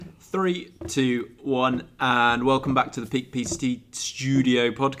Three, two, one, and welcome back to the Peak PCT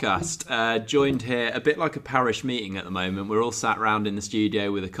Studio podcast. Joined here a bit like a parish meeting at the moment. We're all sat around in the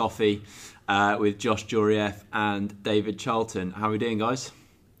studio with a coffee with Josh Jurieff and David Charlton. How are we doing, guys?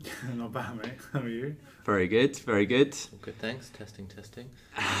 Not bad, mate. How are you? Very good, very good. Good, thanks. Testing.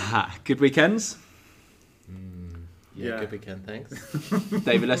 Good weekends? Yeah, good weekend, thanks.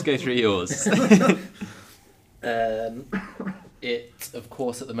 David, let's go through yours. It, of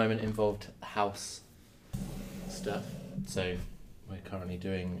course, at the moment involved house stuff. So we're currently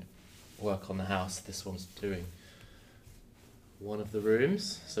doing work on the house. This one's doing one of the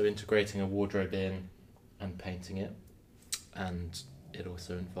rooms, so integrating a wardrobe in and painting it. And it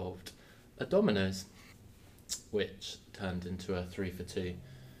also involved a Domino's, which turned into a 3 for 2,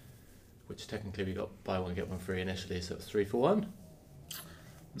 which technically we got buy one get one free initially, so it was 3 for 1.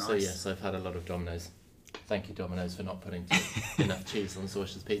 Nice. So yes, I've had a lot of Domino's. Thank you, Domino's, for not putting enough cheese on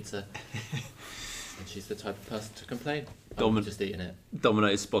Sausha's pizza. And she's the type of person to complain. I'm just eating it.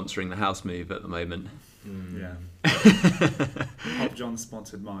 Domino's sponsoring the house move at the moment. Yeah. Pop John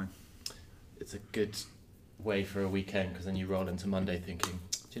sponsored mine. It's a good way for a weekend, because then you roll into Monday thinking,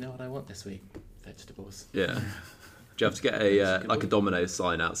 do you know what I want this week? Vegetables. Yeah. Do you have to get a Domino's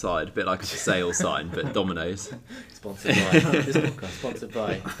sign outside, a bit like a for sale sign, but Domino's? Sponsored by this podcast. Sponsored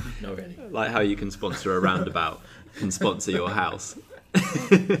by. Not really. Like how you can sponsor a roundabout, can sponsor your house.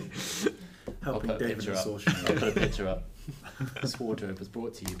 Helping David and I'll Sausha. put a picture up. This wardrobe was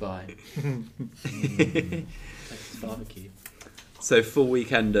brought to you by Texas Barbecue. So full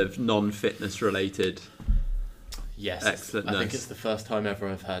weekend of non-fitness related. Yes. Excellent. I think it's the first time ever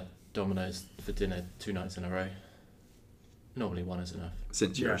I've had Domino's for dinner 2 nights in a row. Normally one is enough.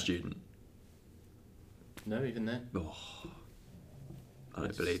 Since you're Yeah. a student. No, even then. Oh, I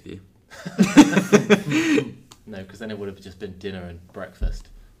don't believe you. No, because then it would have just been dinner and breakfast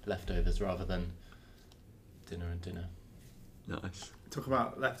leftovers rather than dinner and dinner. Nice. Talk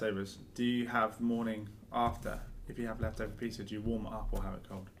about leftovers. Do you have morning after? If you have leftover pizza, do you warm it up or have it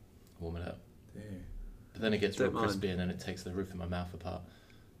cold? Warm it up. Yeah. But then it gets Don't real mind. crispy and then it takes the roof of my mouth apart.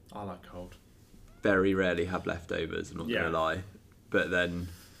 I like cold. Very rarely have leftovers, I'm not Yeah. going to lie. But then,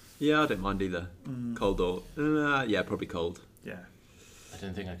 yeah, I don't mind either. Cold or, yeah, probably cold. Yeah. I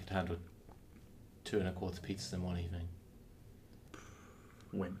don't think I could handle 2 1/4 pizzas in one evening.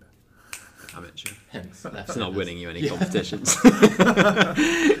 Wimp. Amateur. Hence, It's not winning you any Yeah. competitions.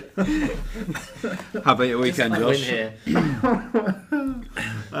 How about your weekend, I win Josh? here.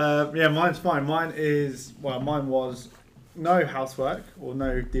 Yeah, mine's fine. Mine was no housework or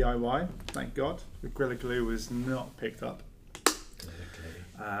no DIY, thank God. The Gorilla Glue was not picked up.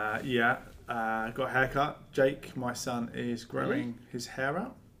 Got a haircut. Jake, my son, is growing his hair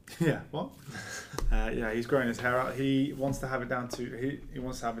out. Yeah, what? He's growing his hair out. He wants to have it down to he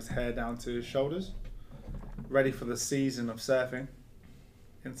wants to have his hair down to his shoulders, ready for the season of surfing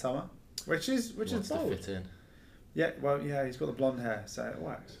in summer, which is Wants to bold. fit in. Yeah, well, yeah, he's got the blonde hair, so it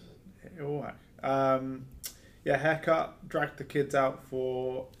works. It will work. Haircut. Dragged the kids out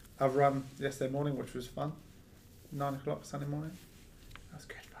for a run yesterday morning, which was fun. 9 o'clock Sunday morning. That was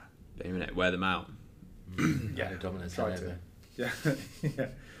good fun. Wait a minute, wear them out. Yeah, Domino's tried hangover. to. Yeah.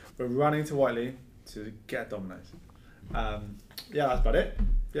 We're running to Whiteley to get Domino's. That's about it.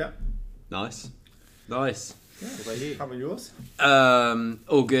 Yeah. Nice. What about you? How about yours?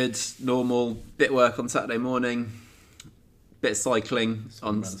 All good, normal. Bit of work on Saturday morning. Bit of cycling.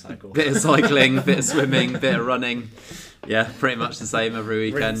 Run cycle. Bit of cycling, bit of swimming, bit of running. Yeah, pretty much the same every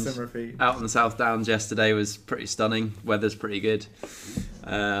weekend. Rinse and repeat. Out on the South Downs yesterday was pretty stunning. Weather's pretty good.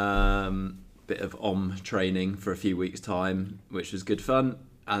 Bit of training for a few weeks' time, which was good fun.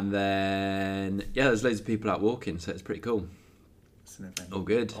 And then, there's loads of people out walking, so it's pretty cool. It's an event. All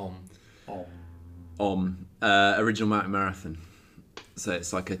good. Original Mountain Marathon. So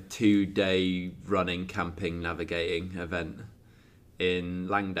it's like a 2-day running, camping, navigating event in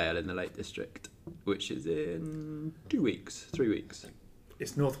Langdale in the Lake District, which is in 3 weeks.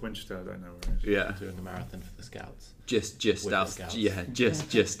 It's North Winchester. I don't know where it is. Yeah, Doing a marathon for the Scouts. just With the out. Scouts. Yeah,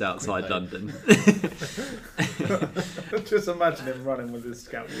 just outside Quick London. Just imagine him running with his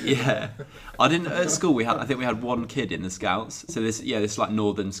scout. Yeah, I didn't at school. I think we had one kid in the Scouts. So this like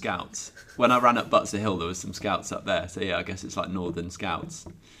Northern Scouts. When I ran up Butser Hill, there was some Scouts up there. So yeah, I guess it's like Northern Scouts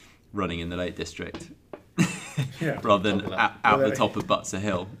running in the Lake District. Yeah. Rather than Top of that. out the top of Butser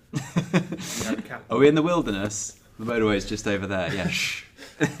Hill. You had a cap. Are we in the wilderness? The motorway's just over there. Yeah. Shh.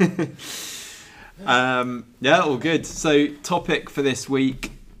 All good. So topic for this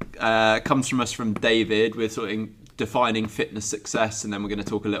week comes from David. We're sort of defining fitness success, and then we're going to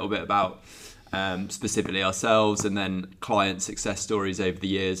talk a little bit about specifically ourselves, and then client success stories over the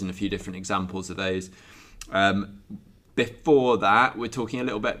years and a few different examples of those. Before that, we're talking a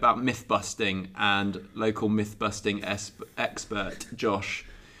little bit about myth busting, and local myth busting expert Jeff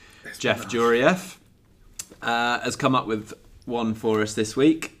Jurieff has come up with one for us this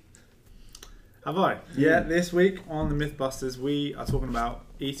week. Have I? Yeah, this week on the Mythbusters, we are talking about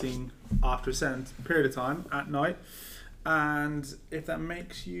eating after a certain period of time at night, and if that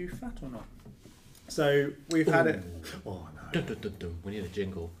makes you fat or not. So we've had it. Oh no! Dun, dun, dun, dun. We need a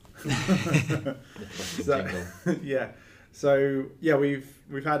jingle. Yeah. So yeah, we've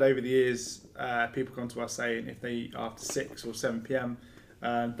had over the years people come to us saying if they eat after 6 or 7 p.m.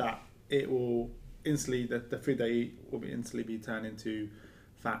 That it will instantly the food they eat will instantly be turned into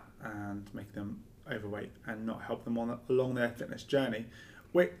fat and make them overweight and not help them along their fitness journey,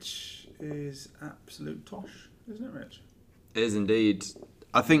 which is absolute tosh, isn't it, Rich? It is indeed.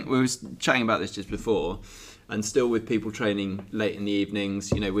 I think we were chatting about this just before, and still with people training late in the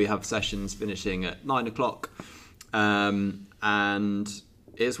evenings, we have sessions finishing at 9 o'clock, and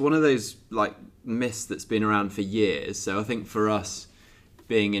it's one of those myths that's been around for years. So I think for us,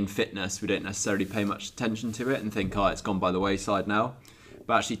 being in fitness, we don't necessarily pay much attention to it and think, it's gone by the wayside now.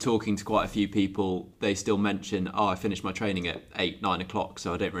 But actually talking to quite a few people, they still mention, I finished my training at 8, 9 o'clock,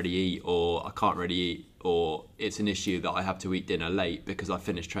 so I don't really eat, or I can't really eat, or it's an issue that I have to eat dinner late because I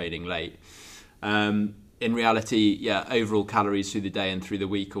finished training late. In reality, overall calories through the day and through the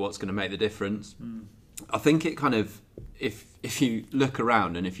week are what's going to make the difference. I think it kind of, if you look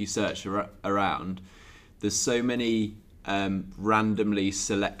around and if you search around, there's so many randomly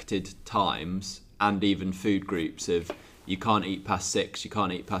selected times and even food groups of you can't eat past 6, you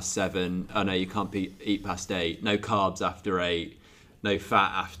can't eat past 7, oh no, you can't eat past 8, no carbs after 8, no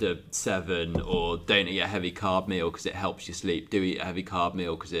fat after 7, or don't eat a heavy carb meal because it helps you sleep, do eat a heavy carb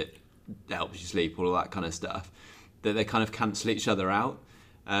meal because it helps you sleep, all that kind of stuff, that they kind of cancel each other out.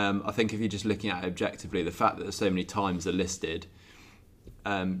 I think if you're just looking at it objectively, the fact that there's so many times are listed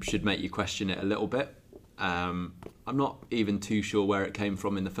should make you question it a little bit. I'm not even too sure where it came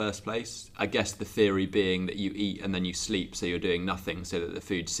from in the first place. I guess the theory being that you eat and then you sleep, so you're doing nothing so that the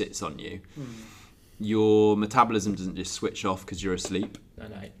food sits on you. Your metabolism doesn't just switch off because you're asleep. No.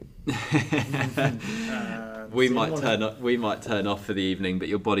 We might turn off for the evening, but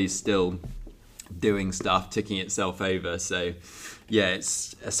your body's still doing stuff, ticking itself over. So yeah,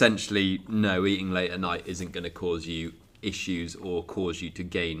 it's essentially no, eating late at night isn't going to cause you issues or cause you to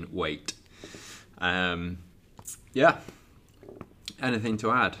gain weight. Anything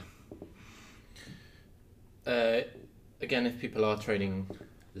to add? Again, if people are training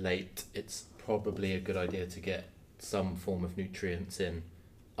late, it's probably a good idea to get some form of nutrients in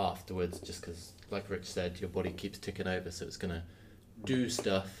afterwards, just because, like Rich said, your body keeps ticking over, so it's going to do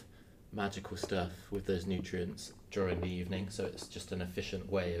stuff, magical stuff with those nutrients during the evening. So it's just an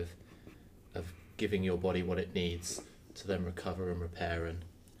efficient way of giving your body what it needs to then recover and repair and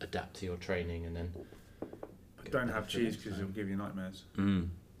adapt to your training, and then don't have cheese because it'll give you nightmares.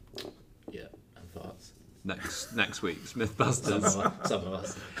 Yeah, and farts. Next week's Mythbusters. Some of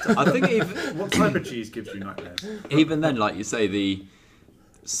us. I think even what type of cheese gives you nightmares? Even then, like you say, the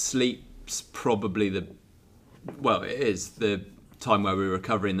sleep's probably it is the time where we're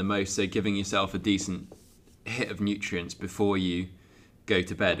recovering the most. So giving yourself a decent hit of nutrients before you go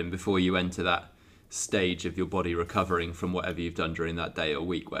to bed and before you enter that stage of your body recovering from whatever you've done during that day or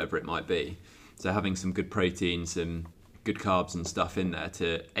week, whatever it might be. So having some good protein, some good carbs and stuff in there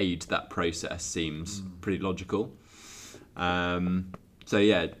to aid that process seems pretty logical. So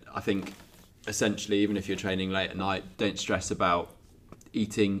yeah, I think essentially, even if you're training late at night, don't stress about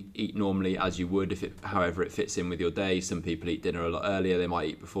eating. Eat normally as you would however it fits in with your day. Some people eat dinner a lot earlier, they might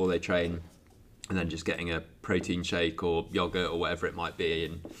eat before they train, and then just getting a protein shake or yogurt or whatever it might be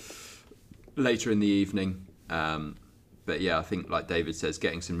in later in the evening. But yeah, I think like David says,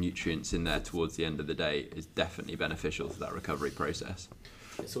 getting some nutrients in there towards the end of the day is definitely beneficial to that recovery process.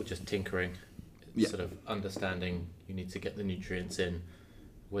 It's all just tinkering. It's sort of understanding you need to get the nutrients in,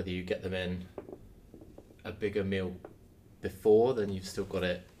 whether you get them in a bigger meal before, then you've still got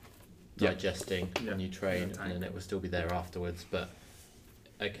it digesting when you train, and then it will still be there afterwards. But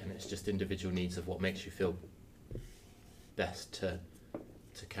again, it's just individual needs of what makes you feel best to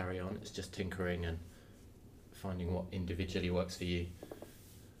carry on. It's just tinkering and finding what individually works for you.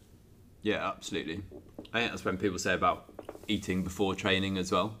 Yeah, absolutely. I think that's when people say about eating before training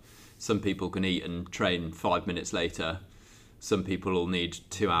as well. Some people can eat and train 5 minutes later. Some people will need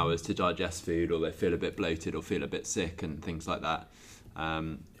 2 hours to digest food, or they feel a bit bloated or feel a bit sick and things like that.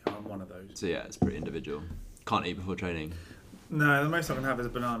 I'm one of those. So yeah, it's pretty individual. Can't eat before training. No, the most I can have is a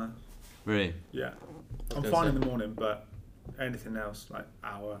banana. Really? Yeah. I was I'm gonna fine say- in the morning, but anything else, like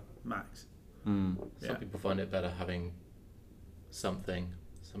hour max. Mm. Yeah. Some people find it better having something.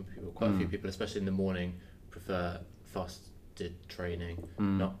 Some people, quite a few people, especially in the morning, prefer fasted training.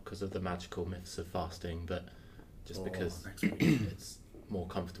 Not because of the magical myths of fasting, but just because next week. it's more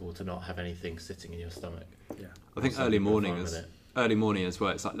comfortable to not have anything sitting in your stomach. Yeah. I think Some early people are morning fine is with it. early morning as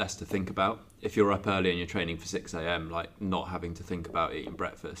well. It's like less to think about. If you're up early and you're training for 6 a.m., like not having to think about eating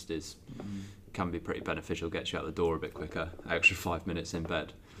breakfast is can be pretty beneficial. Gets you out the door a bit quicker. Extra 5 minutes in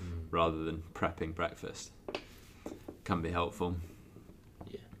bed rather than prepping breakfast can be helpful.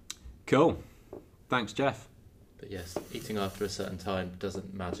 Yeah. Cool. Thanks, Jeff. But yes, eating after a certain time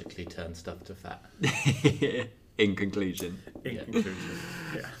doesn't magically turn stuff to fat. In conclusion. In Yeah. conclusion.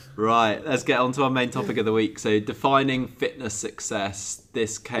 Yeah. Right, let's get on to our main topic of the week. So, defining fitness success.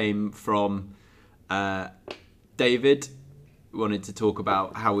 This came from David. We wanted to talk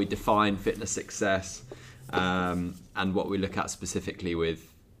about how we define fitness success and what we look at specifically with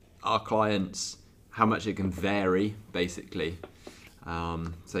our clients, how much it can vary, basically.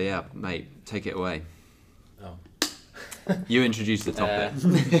 So, yeah, mate, take it away. Oh. You introduced the topic.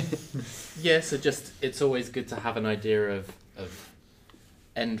 Yeah, so just it's always good to have an idea of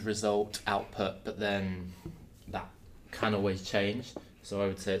end result, output, but then that can always change. So I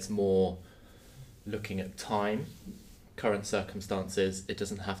would say it's more looking at time, current circumstances. It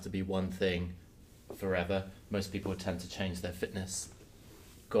doesn't have to be one thing forever. Most people tend to change their fitness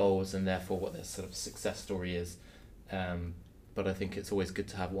goals and therefore what their sort of success story is. But I think it's always good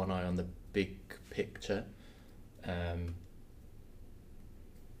to have one eye on the big picture. And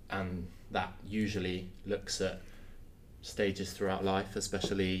that usually looks at stages throughout life,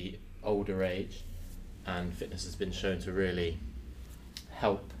 especially older age, and fitness has been shown to really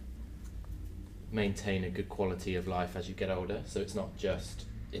help maintain a good quality of life as you get older. So it's not just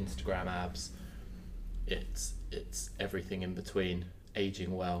Instagram abs, it's everything in between,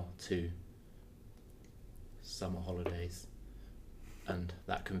 aging well to summer holidays, and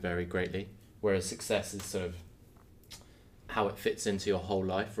that can vary greatly. Whereas success is sort of how it fits into your whole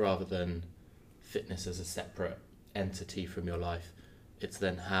life rather than fitness as a separate entity from your life. It's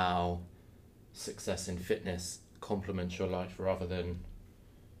then how success in fitness complements your life rather than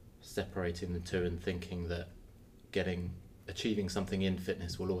separating the two and thinking that achieving something in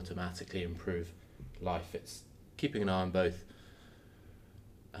fitness will automatically improve life. It's keeping an eye on both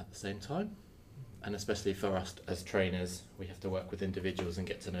at the same time. And especially for us as trainers, we have to work with individuals and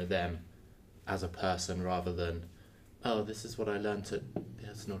get to know them as a person rather than, oh, this is what I learnt at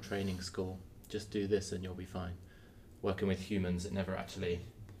personal training school. Just do this and you'll be fine. Working with humans, it never actually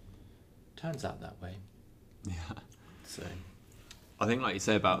turns out that way. Yeah. So I think, like you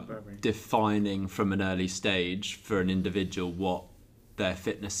say, about Very. defining from an early stage for an individual what their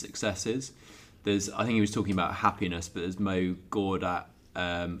fitness success is. I think he was talking about happiness, but there's Mo Gordat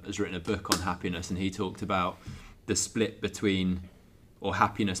has written a book on happiness, and he talked about the split between, or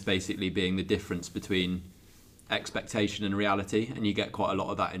happiness basically being the difference between expectation and reality, and you get quite a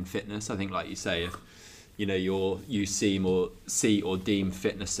lot of that in fitness. I think, like you say, if you see or deem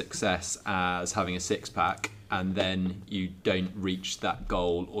fitness success as having a six-pack, and then you don't reach that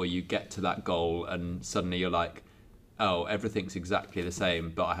goal, or you get to that goal and suddenly you're like, oh, everything's exactly the same,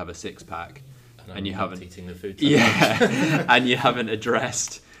 but I have a six-pack, and you haven't eating the food. and you haven't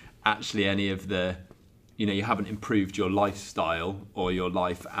addressed actually any of the, you haven't improved your lifestyle or your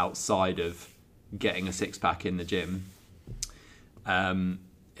life outside of getting a six-pack in the gym.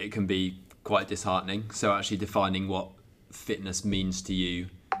 It can be quite disheartening. So actually defining what fitness means to you,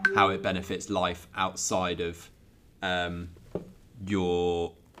 how it benefits life outside of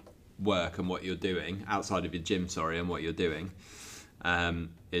your work and what you're doing, outside of your gym, and what you're doing,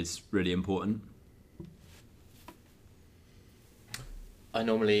 is really important. I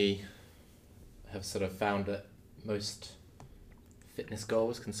normally have sort of found that most fitness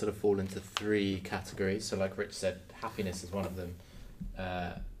goals can sort of fall into three categories. So like Rich said, happiness is one of them.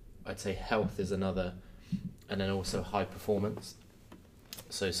 I'd say health is another, and then also high performance.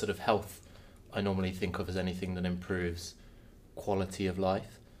 So sort of health I normally think of as anything that improves quality of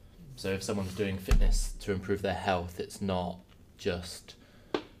life. So if someone's doing fitness to improve their health, it's not just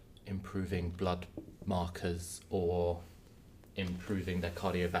improving blood markers or improving their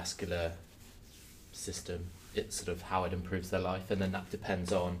cardiovascular system. It's sort of how it improves their life, and then that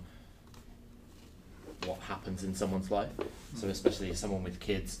depends on what happens in someone's life. So especially someone with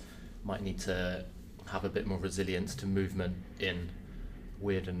kids might need to have a bit more resilience to movement in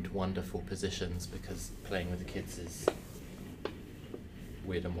weird and wonderful positions, because playing with the kids is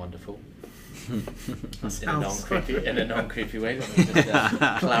weird and wonderful. That In a sounds non-creepy way. Let me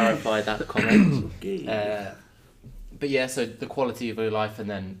just clarify that comment. But yeah, so the quality of your life, and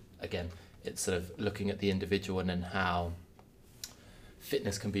then again, it's sort of looking at the individual and then how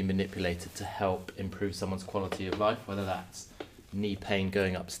fitness can be manipulated to help improve someone's quality of life, whether that's knee pain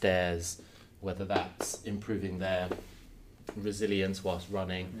going upstairs, whether that's improving their resilience whilst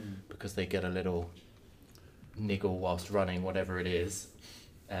running because they get a little niggle whilst running, whatever it is.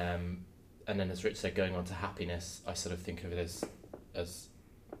 And then as Rich said, going on to happiness, I sort of think of it as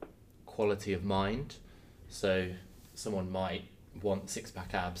quality of mind. So someone might want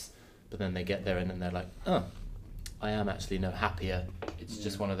six-pack abs, but then they get there and then they're like, oh, I am actually no happier. It's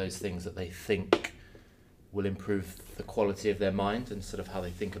just one of those things that they think will improve the quality of their mind and sort of how they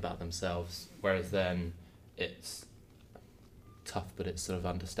think about themselves. Whereas then it's tough, but it's sort of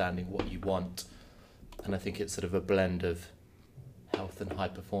understanding what you want. And I think it's sort of a blend of health and high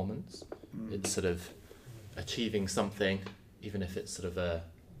performance. It's sort of achieving something, even if it's sort of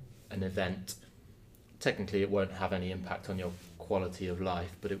an event. Technically, it won't have any impact on your quality of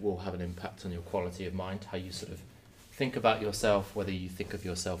life, but it will have an impact on your quality of mind, how you sort of think about yourself, whether you think of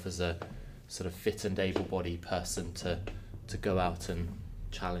yourself as a sort of fit and able-bodied person to go out and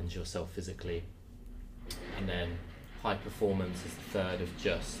challenge yourself physically. And then high performance is the third of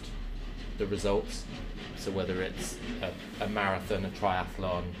just the results. So whether it's a marathon, a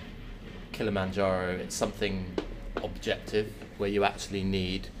triathlon, Kilimanjaro, it's something objective where you actually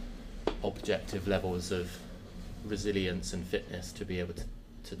need objective levels of resilience and fitness to be able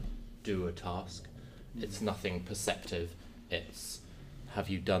to do a task. It's nothing perceptive. It's have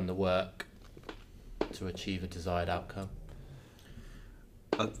you done the work to achieve a desired outcome?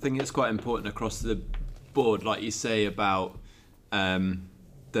 I think it's quite important across the board, like you say about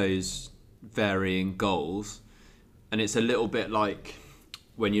those varying goals. And it's a little bit like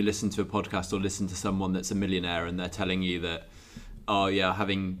when you listen to a podcast or listen to someone that's a millionaire and they're telling you that, oh yeah,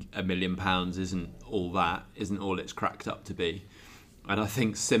 having £1 million isn't all it's cracked up to be. And I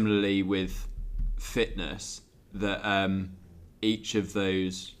think similarly with fitness, that each of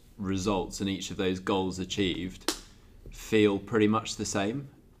those results and each of those goals achieved feel pretty much the same.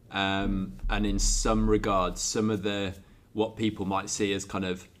 And in some regards, some of what people might see as kind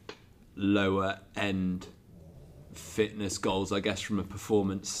of lower end fitness goals, I guess, from a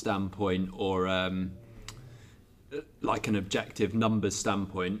performance standpoint or like an objective numbers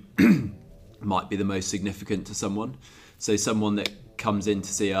standpoint, might be the most significant to someone. So someone that comes in to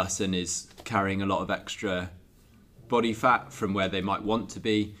see us and is carrying a lot of extra body fat from where they might want to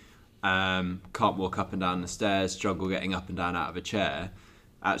be, can't walk up and down the stairs, struggle getting up and down out of a chair,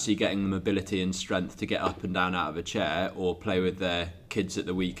 actually getting the mobility and strength to get up and down out of a chair or play with their kids at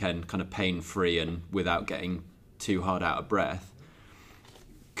the weekend kind of pain-free and without getting too hard out of breath,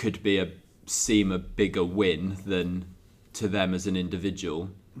 could seem a bigger win than to them as an individual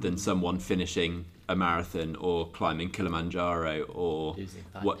than someone finishing a marathon or climbing Kilimanjaro or losing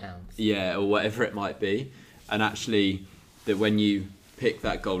 5 pounds. Yeah, or whatever it might be. And actually, that when you pick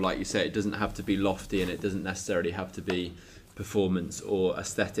that goal, like you say, it doesn't have to be lofty and it doesn't necessarily have to be performance or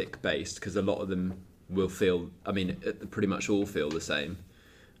aesthetic based, because a lot of them will pretty much all feel the same.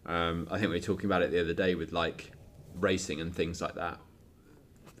 I think we were talking about it the other day with like racing and things like that.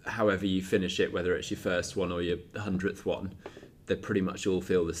 However you finish it, whether it's your first one or your 100th one, they pretty much all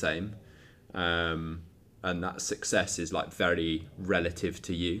feel the same. And that success is like very relative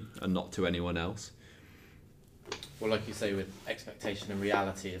to you and not to anyone else. Well, like you say, with expectation and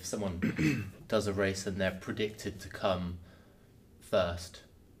reality, if someone does a race and they're predicted to come first,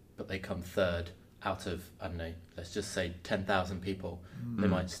 but they come third out of, I don't know, let's just say 10,000 people, they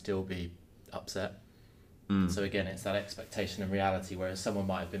might still be upset. So again, it's that expectation and reality, whereas someone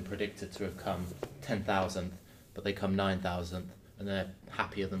might have been predicted to have come 10,000th, but they come 9,000th, and they're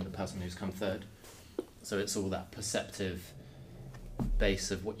happier than the person who's come third. So it's all that perceptive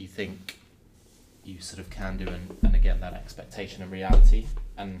base of what you think you sort of can do, and again, that expectation and reality.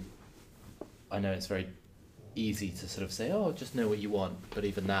 And I know it's very easy to sort of say, oh, just know what you want, but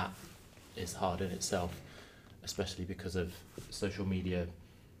even that is hard in itself, especially because of social media,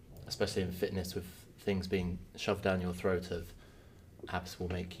 especially in fitness, with things being shoved down your throat of abs will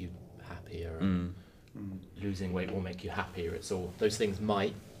make you happier and losing weight will make you happier. It's all those things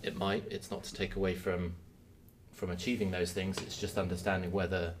it's not to take away from achieving those things, it's just understanding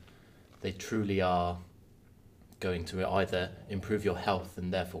whether they truly are going to either improve your health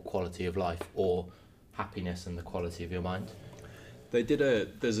and therefore quality of life, or happiness and the quality of your mind.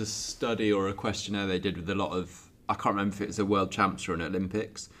 There's a study or a questionnaire they did with a lot of, I can't remember if it was a world champs or an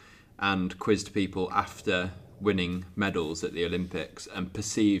Olympics, and quizzed people after winning medals at the Olympics, and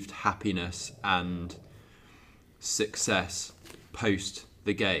perceived happiness and success post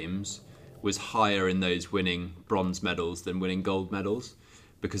the games was higher in those winning bronze medals than winning gold medals,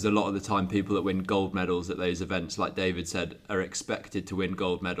 because a lot of the time people that win gold medals at those events, like David said, are expected to win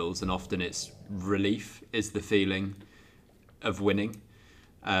gold medals, and often it's relief is the feeling of winning.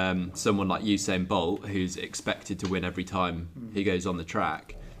 Someone like Usain Bolt, who's expected to win every time he goes on the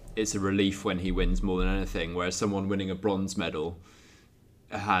track, it's a relief when he wins more than anything, whereas someone winning a bronze medal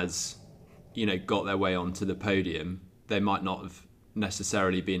has, you know, got their way onto the podium. They might not have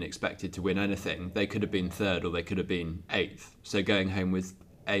necessarily been expected to win anything. They could have been third or they could have been eighth. So going home with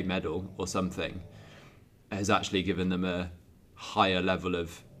a medal or something has actually given them a higher level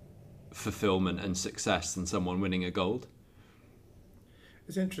of fulfillment and success than someone winning a gold.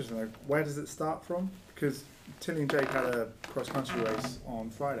 It's interesting, like, where does it start from? Because Tilly and Jake had a cross-country race on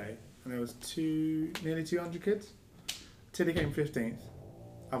Friday, and there was nearly 200 kids. Tilly came 15th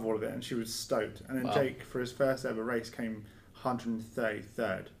of all of it, and she was stoked. And then Wow. Jake, for his first ever race, came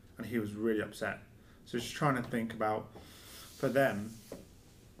 133rd, and he was really upset. So just trying to think about, for them,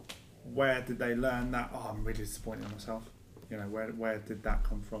 where did they learn that? Oh, I'm really disappointed in myself. You know, where did that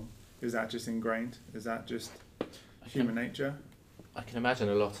come from? Is that just ingrained? Is that just human nature? I can imagine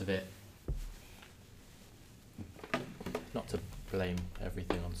a lot of it, not to blame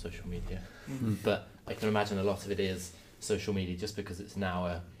everything on social media, but I can imagine a lot of it is social media, just because it's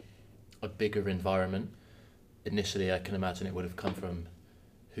now a bigger environment. Initially, I can imagine it would have come from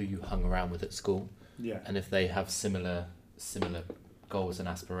who you hung around with at school, Yeah. and if they have similar goals and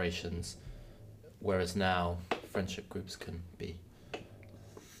aspirations, whereas now friendship groups can be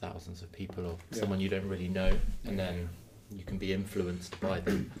thousands of people or someone you don't really know, and then you can be influenced by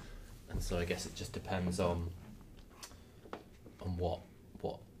them. And so I guess it just depends on what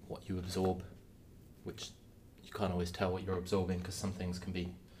you absorb, which you can't always tell what you're absorbing, because some things can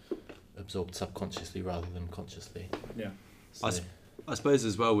be absorbed subconsciously rather than consciously. Yeah. So, I suppose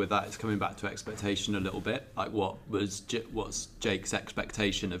as well with that, it's coming back to expectation a little bit. Like what's Jake's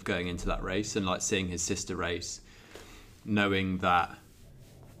expectation of going into that race, and like seeing his sister race, knowing that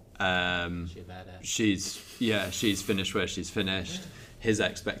she's finished where she's finished, his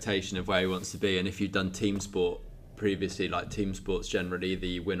expectation of where he wants to be. And if you've done team sport previously, like team sports generally,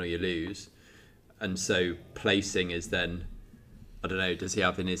 the win or you lose, and so placing is then, I don't know, does he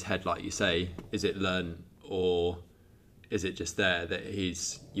have in his head, like you say, is it learn, or is it just there that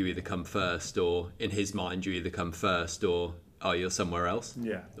you either come first, or in his mind you either come first, or you're somewhere else,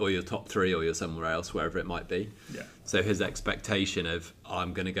 or you're top three, or you're somewhere else, wherever it might be. So his expectation of,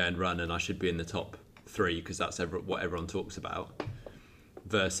 I'm going to go and run and I should be in the top three because that's what everyone talks about,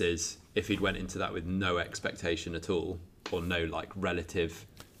 versus if he'd went into that with no expectation at all, or no like relative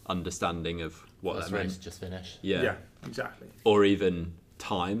understanding of what that race meant. just finished. Yeah, exactly. Or even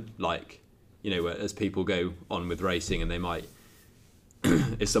time, like, you know, as people go on with racing, and they might,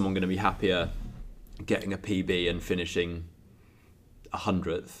 is someone going to be happier getting a PB and finishing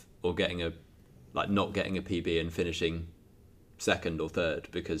 100th, or not getting a PB and finishing second or third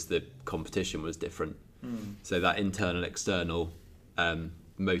because the competition was different. So that internal external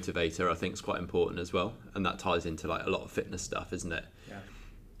motivator, I think, is quite important as well, and that ties into like a lot of fitness stuff, isn't it? Yeah.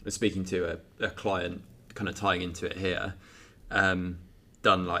 I was speaking to a client, kind of tying into it here, done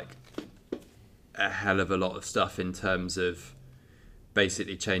like a hell of a lot of stuff in terms of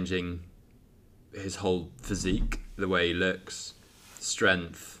basically changing his whole physique, the way he looks,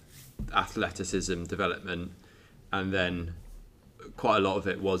 strength, athleticism, development, and then quite a lot of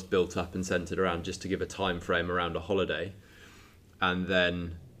it was built up and centered around just to give a time frame around a holiday. And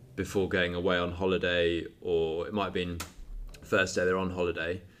then before going away on holiday, or it might have been first day they're on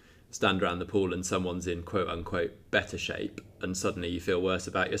holiday, stand around the pool and someone's in quote unquote better shape, and suddenly you feel worse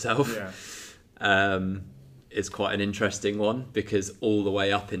about yourself. It's quite an interesting one, because all the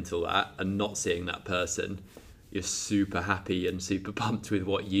way up until that and not seeing that person, you're super happy and super pumped with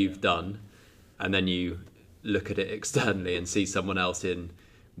what you've done, and then you look at it externally and see someone else in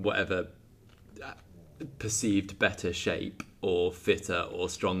whatever perceived better shape or fitter or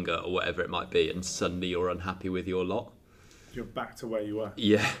stronger or whatever it might be, and suddenly you're unhappy with your lot. You're back to where you were.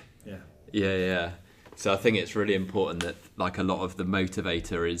 Yeah. Yeah. So I think it's really important that like a lot of the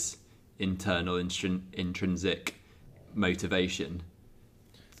motivator is internal, intrinsic motivation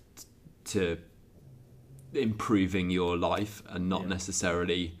to improving your life, and not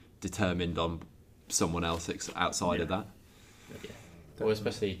necessarily determined on someone else outside of that. Or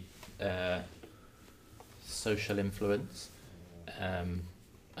especially social influence.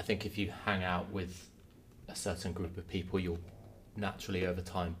 I think if you hang out with a certain group of people, you'll naturally over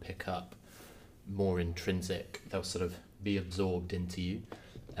time pick up more intrinsic. They'll sort of be absorbed into you,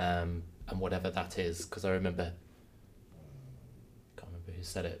 and whatever that is. Because I remember, can't remember who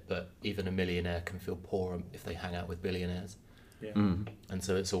said it, but even a millionaire can feel poor if they hang out with billionaires. Yeah. And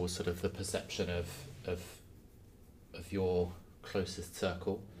so it's all sort of the perception of your closest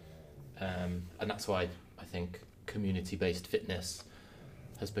circle, and that's why I think community-based fitness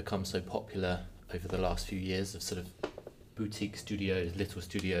has become so popular over the last few years, of sort of boutique studios, little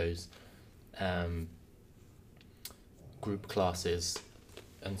studios, group classes.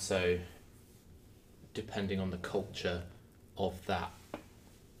 And so depending on the culture of that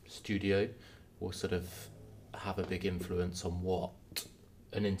studio will sort of have a big influence on what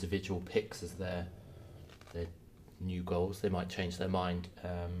an individual picks as their new goals. They might change their mind,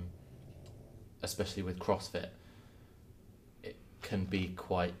 especially with CrossFit. It can be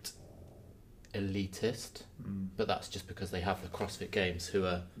quite elitist, but that's just because they have the CrossFit Games, who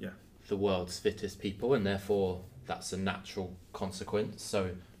are the world's fittest people, and therefore that's a natural consequence.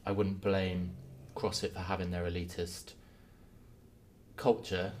 So I wouldn't blame CrossFit for having their elitist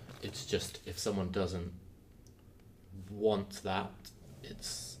culture. It's just, if someone doesn't want that,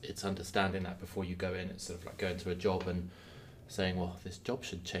 it's understanding that before you go in. It's sort of like going to a job and saying, well, this job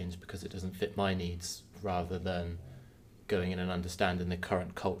should change because it doesn't fit my needs, rather than going in and understanding the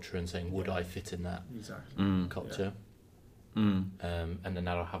current culture and saying, would I fit in that culture? And then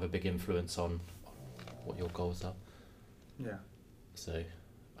that'll have a big influence on what your goals are. Yeah. So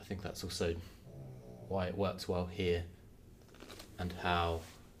I think that's also why it works well here, and how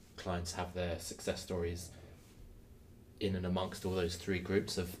clients have their success stories in and amongst all those three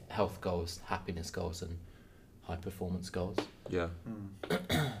groups of health goals, happiness goals, and high performance goals. Yeah.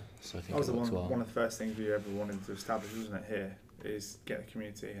 So I think that was it works well. One of the first things we ever wanted to establish, wasn't it, here, is get a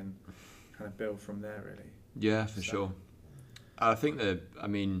community and kind of build from there, really. Yeah, for sure. I think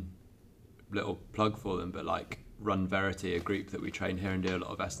little plug for them, but like Run Verity, a group that we train here and do a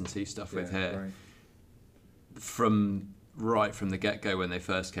lot of S&C stuff with here. Right. Right from the get-go, when they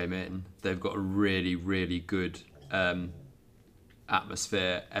first came in, they've got a really, really good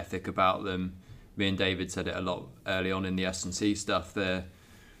atmosphere, ethic about them. Me and David said it a lot early on in the S&C stuff. They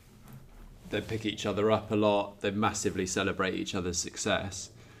pick each other up a lot. They massively celebrate each other's success,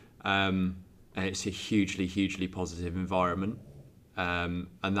 and it's a hugely, hugely positive environment. And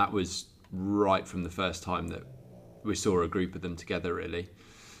that was right from the first time that we saw a group of them together, really.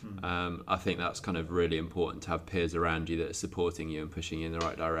 I think that's kind of really important, to have peers around you that are supporting you and pushing you in the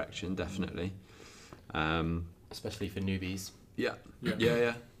right direction, definitely. Especially for newbies. Yeah.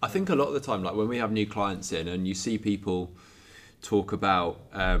 I think a lot of the time, like when we have new clients in and you see people talk about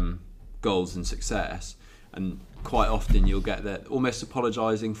goals and success, and quite often you'll get that almost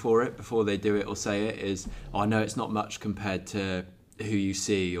apologising for it before they do it or say it is, I know it's not much compared to who you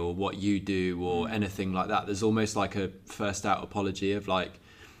see or what you do or anything like that. There's almost like a first out apology of like,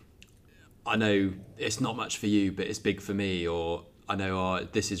 I know it's not much for you, but it's big for me, or I know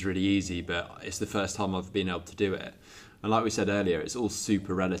this is really easy, but it's the first time I've been able to do it. And like we said earlier, it's all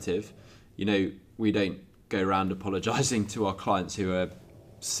super relative. You know, we don't go around apologising to our clients who are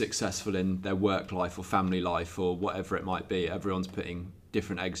successful in their work life or family life or whatever it might be. Everyone's putting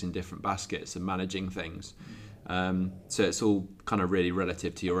different eggs in different baskets and managing things. So it's all kind of really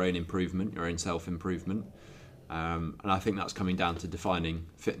relative to your own improvement, your own self-improvement. And I think that's coming down to defining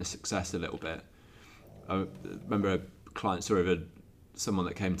fitness success a little bit. I remember a client story of someone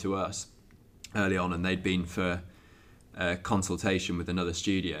that came to us early on, and they'd been for a consultation with another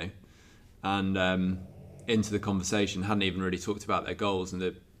studio, and into the conversation hadn't even really talked about their goals, and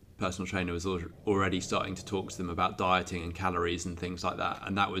the personal trainer was already starting to talk to them about dieting and calories and things like that,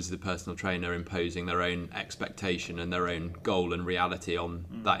 and that was the personal trainer imposing their own expectation and their own goal and reality on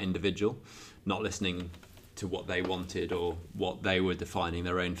that individual, not listening to what they wanted or what they were defining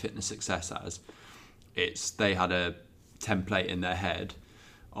their own fitness success as. They had a template in their head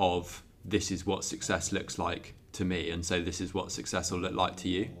of, this is what success looks like to me, and so this is what success will look like to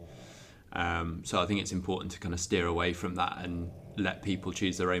you. So I think it's important to kind of steer away from that and let people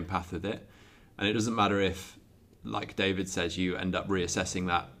choose their own path with it. And it doesn't matter if, like David says, you end up reassessing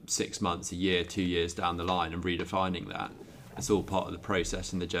that 6 months, a year, 2 years down the line and redefining that. It's all part of the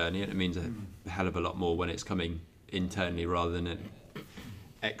process and the journey, and it means a hell of a lot more when it's coming internally rather than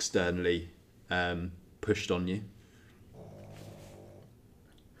externally pushed on you.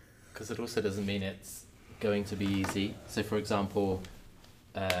 Because it also doesn't mean it's going to be easy. So for example,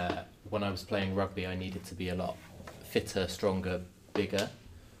 when I was playing rugby, I needed to be a lot fitter, stronger, bigger,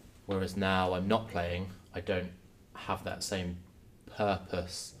 whereas now I'm not playing, I don't have that same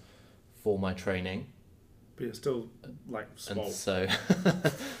purpose for my training. But you're still like small. And so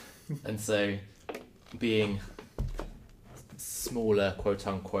And so being smaller, quote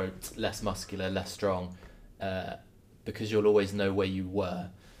unquote, less muscular, less strong, because you'll always know where you were,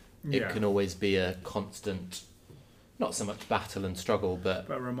 it can always be a constant, not so much battle and struggle, but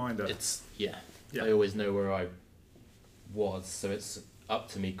a reminder. It's, I always know where I was, so it's up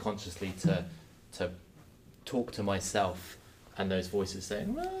to me consciously to talk to myself and those voices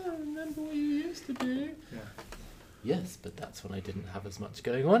saying, well, remember what you used to do. Yeah. Yes, but that's when I didn't have as much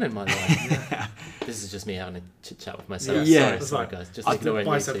going on in my life. This is just me having a chit chat with myself. Yeah. Sorry guys, just I ignoring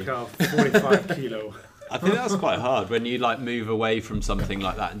you bicep two. curl 45 kilo. I think that's quite hard when you like move away from something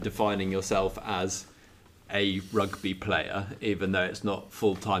like that and defining yourself as a rugby player, even though it's not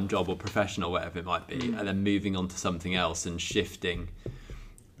full-time job or professional, whatever it might be, and then moving on to something else and shifting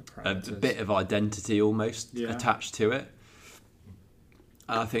a bit of identity almost attached to it.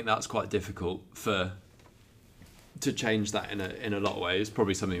 And I think that's quite difficult to change that in a lot of ways.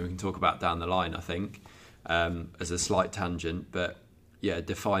 Probably something we can talk about down the line, I think, as a slight tangent. But yeah,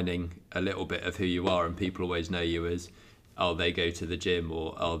 defining a little bit of who you are, and people always know you as, oh, they go to the gym,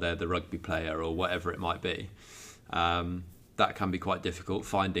 or oh, they're the rugby player, or whatever it might be. That can be quite difficult,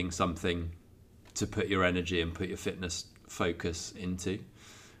 finding something to put your energy and put your fitness focus into.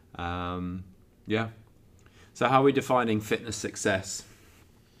 Yeah. So how are we defining fitness success?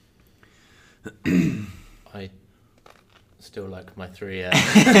 I still like my three I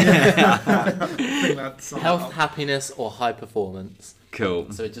think that's health, happiness, or high performance.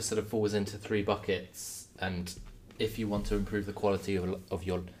 Cool. So it just sort of falls into three buckets, and if you want to improve the quality of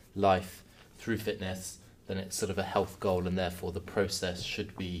your life through fitness, then it's sort of a health goal, and therefore the process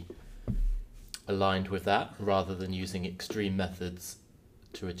should be aligned with that, rather than using extreme methods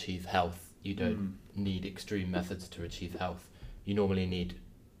to achieve health. You don't need extreme methods to achieve health. You normally need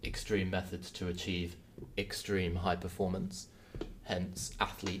extreme methods to achieve extreme high performance. Hence,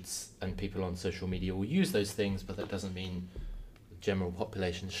 athletes and people on social media will use those things, but that doesn't mean the general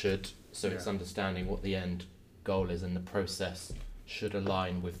population should. So it's understanding what the end goal is, and the process should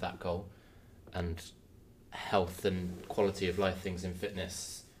align with that goal. And health and quality of life things in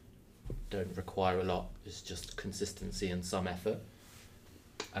fitness don't require a lot. It's just consistency and some effort.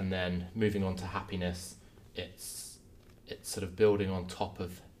 And then moving on to happiness, it's sort of building on top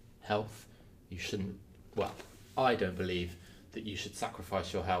of health. You shouldn't, well, I don't believe that you should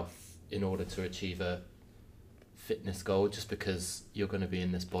sacrifice your health in order to achieve a fitness goal, just because you're going to be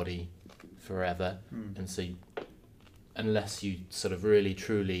in this body forever. And so unless you sort of really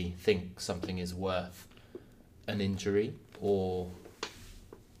truly think something is worth an injury or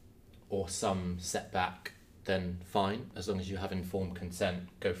some setback, then fine. As long as you have informed consent,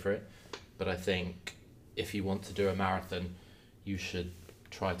 go for it. But I think if you want to do a marathon, you should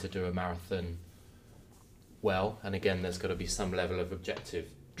try to do a marathon well. And again, there's got to be some level of objective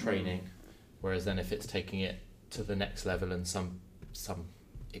training. Whereas then if it's taking it to the next level and some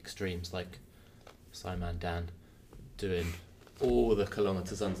extremes like Simon Dan doing all the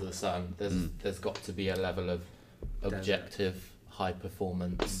kilometres under the sun, there's got to be a level of objective high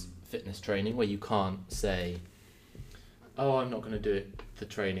performance fitness training where you can't say, oh, I'm not going to do the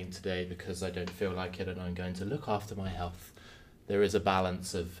training today because I don't feel like it and I'm going to look after my health. There is a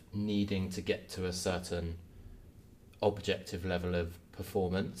balance of needing to get to a certain objective level of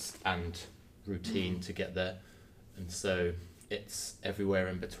performance and routine to get there. And so it's everywhere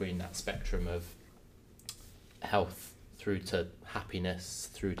in between that spectrum of health through to happiness,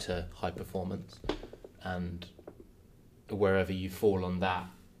 through to high performance. And wherever you fall on that,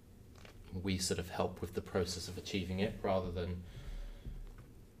 we sort of help with the process of achieving it, rather than,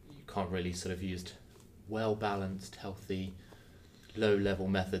 you can't really sort of use well-balanced, healthy, low-level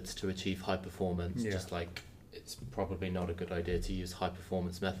methods to achieve high performance, just like it's probably not a good idea to use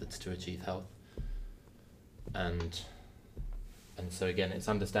high-performance methods to achieve health. And so again, it's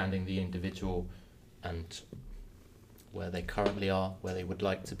understanding the individual and where they currently are, where they would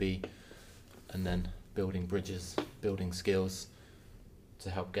like to be, and then building bridges, building skills to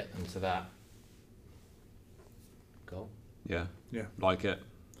help get them to that goal. Yeah. Like it.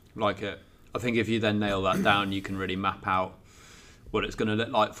 I think if you then nail that down, you can really map out what it's going to look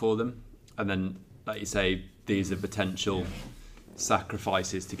like for them. And then, like you say, these are potential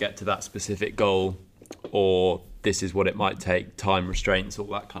sacrifices to get to that specific goal, or this is what it might take, time restraints, all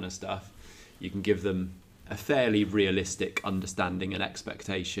that kind of stuff. You can give them a fairly realistic understanding and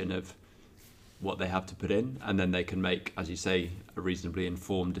expectation of what they have to put in, and then they can make, as you say, a reasonably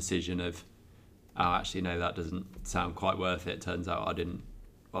informed decision of, oh, actually, no, that doesn't sound quite worth it. Turns out I didn't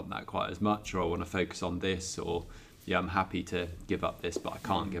want that quite as much, or I want to focus on this, or yeah, I'm happy to give up this, but I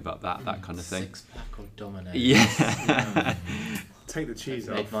can't give up that kind of thing. Six-pack of Dominoes. Yeah. take the cheese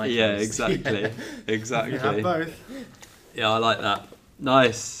Make off. my Yeah, choice. exactly. You Exactly. have both. Yeah, I like that.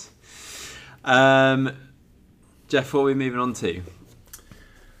 Nice. Jeff, what are we moving on to?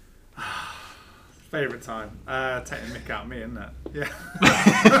 Favourite time. Taking the mick out of me, isn't it? Yeah.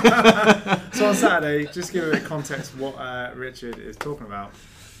 So on Saturday, just to give a bit of context what Richard is talking about,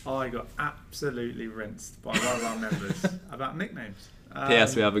 I got absolutely rinsed by one of our members about nicknames.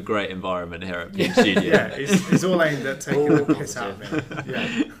 P.S. We have a great environment here at Peak Studio. Yeah, it's all aimed at taking All the piss out of me.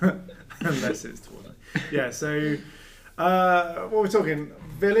 Yeah. Unless it's toward me. Yeah, so what we're talking,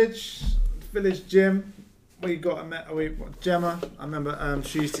 village gym. We got Gemma. I remember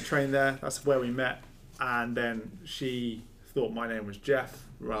she used to train there. That's where we met, and then she thought my name was Jeff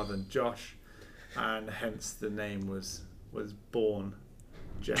rather than Josh, and hence the name was born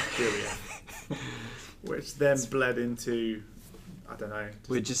Jeff Julia, which then bled into, I don't know.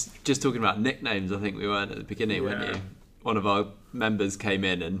 We're just talking about nicknames. I think we weren't at the beginning, weren't you? One of our members came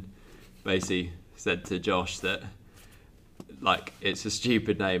in and basically said to Josh that, like, it's a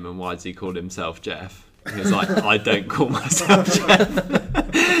stupid name and why does he call himself Jeff? He was like, I don't call myself Jeff.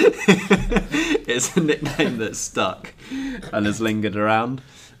 It's a nickname that's stuck and has lingered around.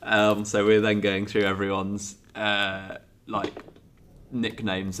 So we're then going through everyone's like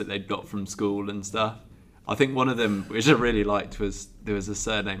nicknames that they'd got from school and stuff. I think one of them, which I really liked, was there was a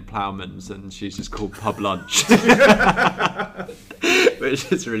surname Plowmans and she's just called Pub Lunch,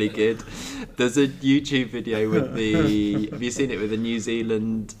 which is really good. There's a YouTube video with have you seen it, with the New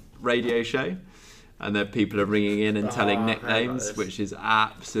Zealand radio show? And then people are ringing in and telling nicknames, which is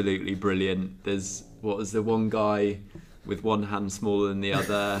absolutely brilliant. There's, what was the one guy with one hand smaller than the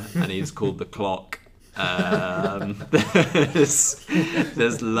other, and he's called the Clock.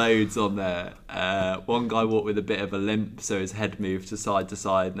 There's loads on there. One guy walked with a bit of a limp, so his head moved to side,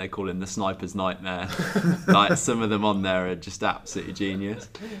 and they call him the Sniper's Nightmare. Like, some of them on there are just absolutely genius.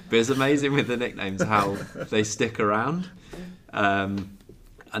 But it's amazing with the nicknames how they stick around.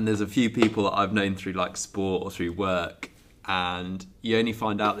 And there's a few people that I've known through like sport or through work, and you only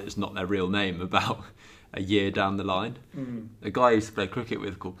find out that it's not their real name about a year down the line. A guy I used to play cricket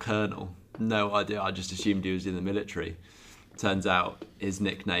with called Colonel, no idea, I just assumed he was in the military. Turns out his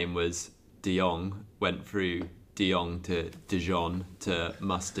nickname was De Jong, went through De Jong to Dijon to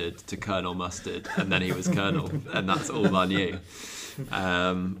Mustard to Colonel Mustard, and then he was Colonel, and that's all I knew.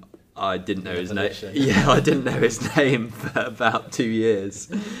 I didn't know his name. Yeah, I didn't know his name for about 2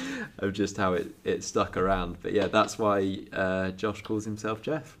 years of just how it stuck around. But yeah, that's why Josh calls himself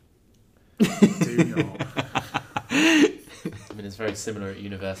Jeff. Do not. I mean, it's very similar at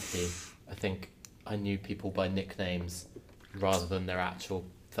university. I think I knew people by nicknames rather than their actual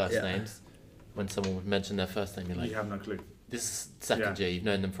first names. When someone would mention their first name, you're like, You have no clue. this is second year, you've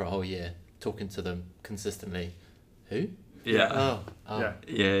known them for a whole year, talking to them consistently. Who? Yeah. Oh.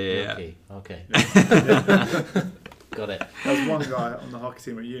 Yeah. Okay. Got it. There was one guy on the hockey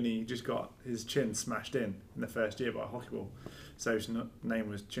team at uni who just got his chin smashed in the first year by a hockey ball. So his name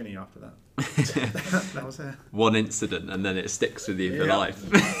was Chinny after that. That was it. One incident and then it sticks with you for life.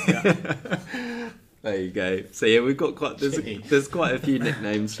 Yeah. There you go. So yeah, we've got there's quite a few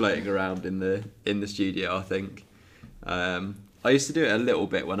nicknames floating around in the studio, I think. I used to do it a little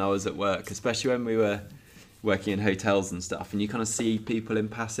bit when I was at work, especially when we were working in hotels and stuff, and you kind of see people in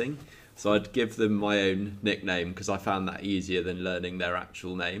passing. So I'd give them my own nickname because I found that easier than learning their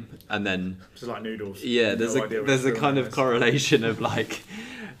actual name. And then Just like noodles. yeah, there's a kind of is. correlation of like,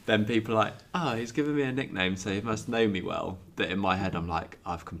 then people are like, oh, he's given me a nickname, so he must know me well. That in my head I'm like,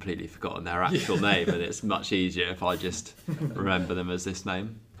 I've completely forgotten their actual name, and it's much easier if I just remember them as this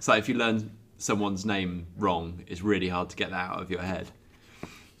name. So if you learn someone's name wrong, it's really hard to get that out of your head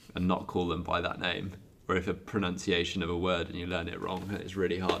and not call them by that name. Or if a pronunciation of a word and you learn it wrong, it's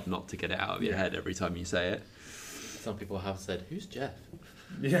really hard not to get it out of your head every time you say it. Some people have said, who's Jeff?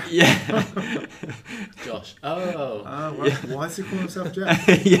 Yeah. Yeah. Josh. Oh. Why does he call himself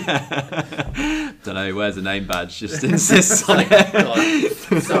Jeff? Yeah. Don't know, where's the name badge? Just insists on it. God,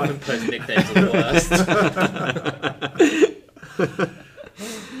 self-imposed nicknames are the worst.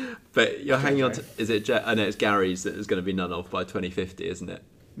 But you're hanging on to, is it, I know it's Gary's that there's going to be none of by 2050, isn't it?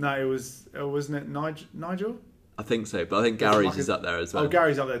 No, wasn't it Nigel? I think so, but I think Gary's is up there as well. Oh,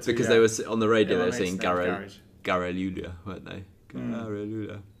 Gary's up there too. Because they were on the radio, they were my saying mate's name's Gary Lula, weren't they? Gary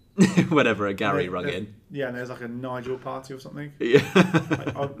Lula. Whenever a Gary rung in. Yeah, and there's like a Nigel party or something. Yeah.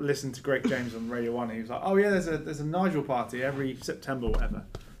 I listened to Greg James on Radio 1 and he was like, oh yeah, there's a Nigel party every September or whatever.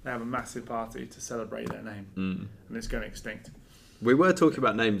 They have a massive party to celebrate their name. And it's going extinct. We were talking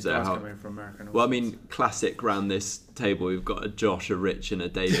about names there. Guys coming from American Well, I Awards. mean, classic round this table. We've got a Josh, a Rich, and a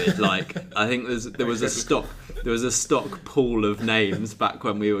David. Like, I think there was a stock pool of names back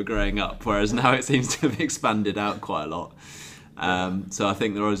when we were growing up, whereas now it seems to have expanded out quite a lot. So I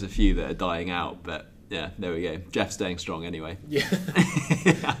think there is a few that are dying out, but yeah, there we go. Jeff's staying strong anyway. Yeah.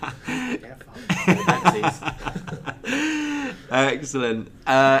 Excellent.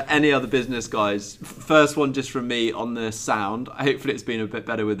 Any other business, guys? First one just from me on the sound. Hopefully it's been a bit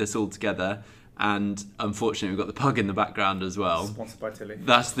better with this all together. And unfortunately we've got the pug in the background as well. Sponsored by Tilly.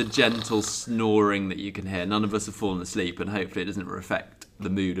 That's the gentle snoring that you can hear. None of us have fallen asleep, and hopefully it doesn't affect the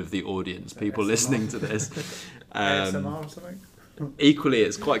mood of the audience, people listening to this. ASMR or something? Equally,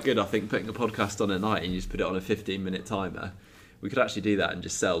 it's quite good, I think, putting a podcast on at night and you just put it on a 15-minute timer. We could actually do that and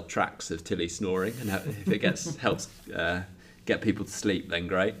just sell tracks of Tilly snoring, and if it helps get people to sleep, then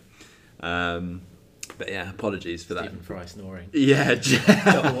great. But yeah, apologies for that. Stephen Fry snoring. Yeah,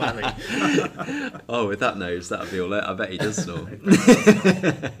 Double whammy. Oh, with that nose, that'd be all. I bet he does snore. Sleep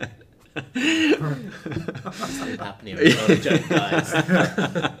apnea is not a joke, guys.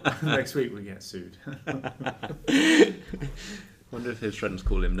 Next week we get sued. Wonder if his friends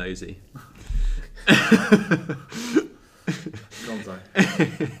call him Nosy. Gonzo.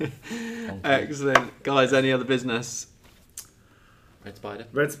 Excellent, guys. Any other business? Red Spider.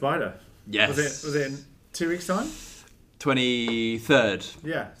 Red Spider. Yes. Was it in 2 weeks' time? 23rd.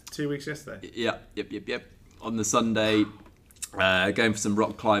 Yeah, 2 weeks yesterday. Yep. On the Sunday, going for some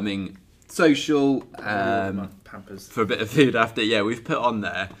rock climbing social. Pampers. For a bit of food after. Yeah, we've put on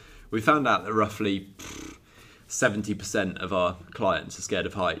there. We found out that roughly 70% of our clients are scared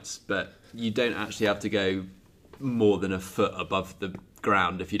of heights, but you don't actually have to go more than a foot above the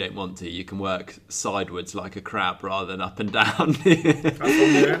ground if you don't want to. You can work sideways like a crab rather than up and down. Dr.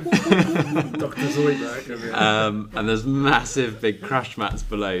 Zoidberg. And there's massive big crash mats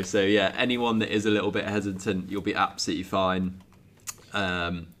below. So yeah, anyone that is a little bit hesitant, you'll be absolutely fine.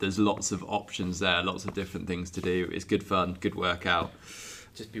 There's lots of options there, lots of different things to do. It's good fun, good workout.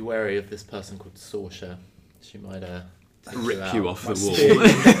 Just be wary of this person called Saoirse. She might Rip you off the wall.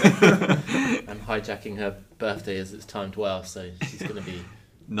 I'm hijacking her birthday as it's timed well, so she's going to be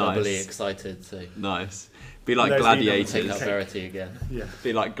Nice. doubly excited. So Nice. Be like Leslie gladiators. take up Verity again. Yeah.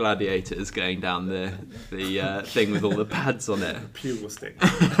 Be like gladiators going down the thing with all the pads on it. Bugle stick.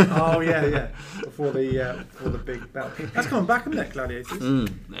 Oh yeah. Before the big battle. That's coming back, isn't it, Gladiators?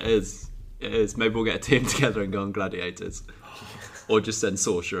 It is. Maybe we'll get a team together and go on gladiators. Or just send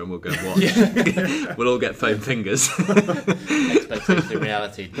Saoirse and we'll go and watch. We'll all get foam fingers. Expectation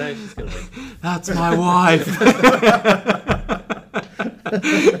reality. No, she's going to win. That's my wife.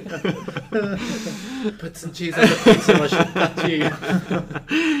 Put some cheese on the pizza, I should cut you.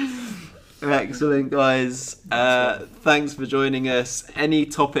 Excellent, guys. Thanks for joining us. Any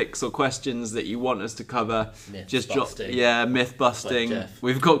topics or questions that you want us to cover, just drop. Yeah, myth busting. Like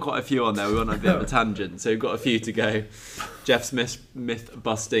We've got quite a few on there. We want a bit of a tangent, so we've got a few to go. Jeff's myth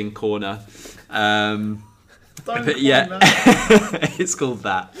busting corner. But yeah, it's called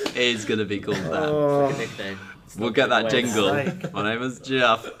that. It is going to be called that. Oh. Like a nickname. We'll get that jingle. My name is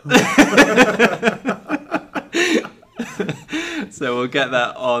Jeff. So we'll get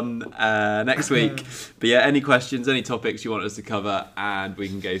that on next week. But yeah, any questions, any topics you want us to cover, and we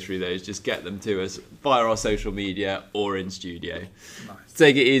can go through those, just get them to us via our social media or in studio. Nice.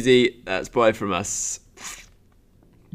 Take it easy. That's bye from us.